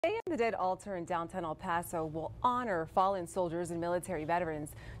Day of the Dead altar in downtown El Paso will honor fallen soldiers and military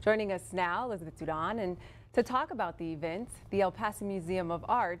veterans. Joining us now, Elizabeth Duran, and to talk about the event, the El Paso Museum of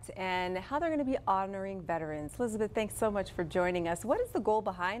Art, and how they're going to be honoring veterans. Elizabeth, thanks so much for joining us. What is the goal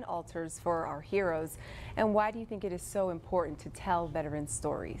behind altars for our heroes, and why do you think it is so important to tell veteran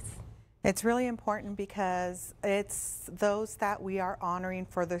stories? It's really important because it's those that we are honoring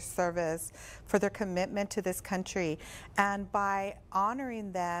for their service, for their commitment to this country. And by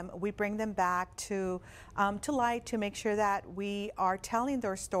honoring them, we bring them back to light to make sure that we are telling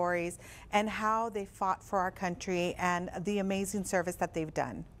their stories and how they fought for our country and the amazing service that they've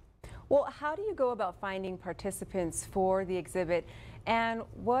done. Well, how do you go about finding participants for the exhibit, and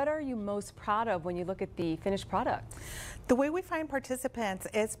what are you most proud of when you look at the finished product? The way we find participants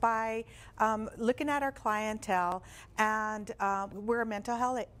is by looking at our clientele, and we're a mental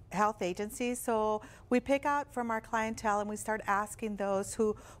health agency, so we pick out from our clientele and we start asking those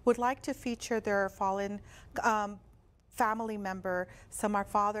who would like to feature their fallen family member. Some are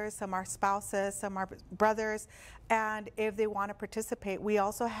fathers, some are spouses, some are brothers, and if they want to participate, we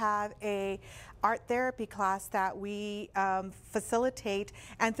also have a art therapy class that we facilitate,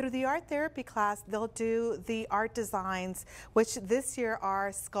 and through the art therapy class they'll do the art designs, which this year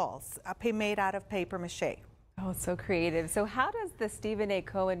are skulls made out of paper mache. Oh, so creative. So how does the Stephen A.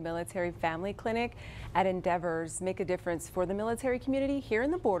 Cohen Military Family Clinic at Endeavors make a difference for the military community here in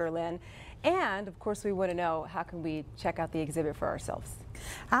the borderland? And of course, we want to know, how can we check out the exhibit for ourselves?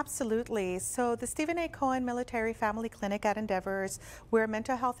 Absolutely. So the Stephen A. Cohen Military Family Clinic at Endeavors, we're a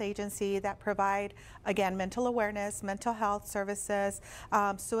mental health agency that provide, again, mental awareness, mental health services,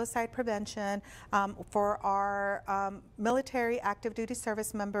 suicide prevention for our military active duty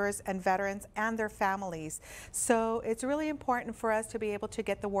service members and veterans and their families. So it's really important for us to be able to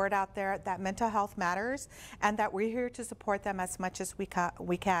get the word out there that mental health matters and that we're here to support them as much as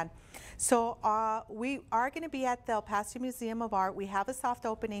we can. So we are going to be at the El Paso Museum of Art. We have a soft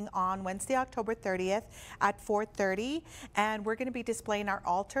opening on Wednesday, October 30th at 4:30, and we're going to be displaying our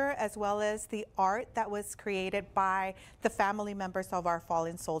altar as well as the art that was created by the family members of our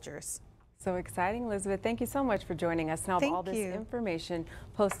fallen soldiers. So exciting, Elizabeth. Thank you so much for joining us. Now, all this information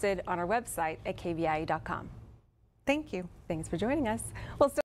posted on our website at kviu.com. Thank you. Thanks for joining us. Well,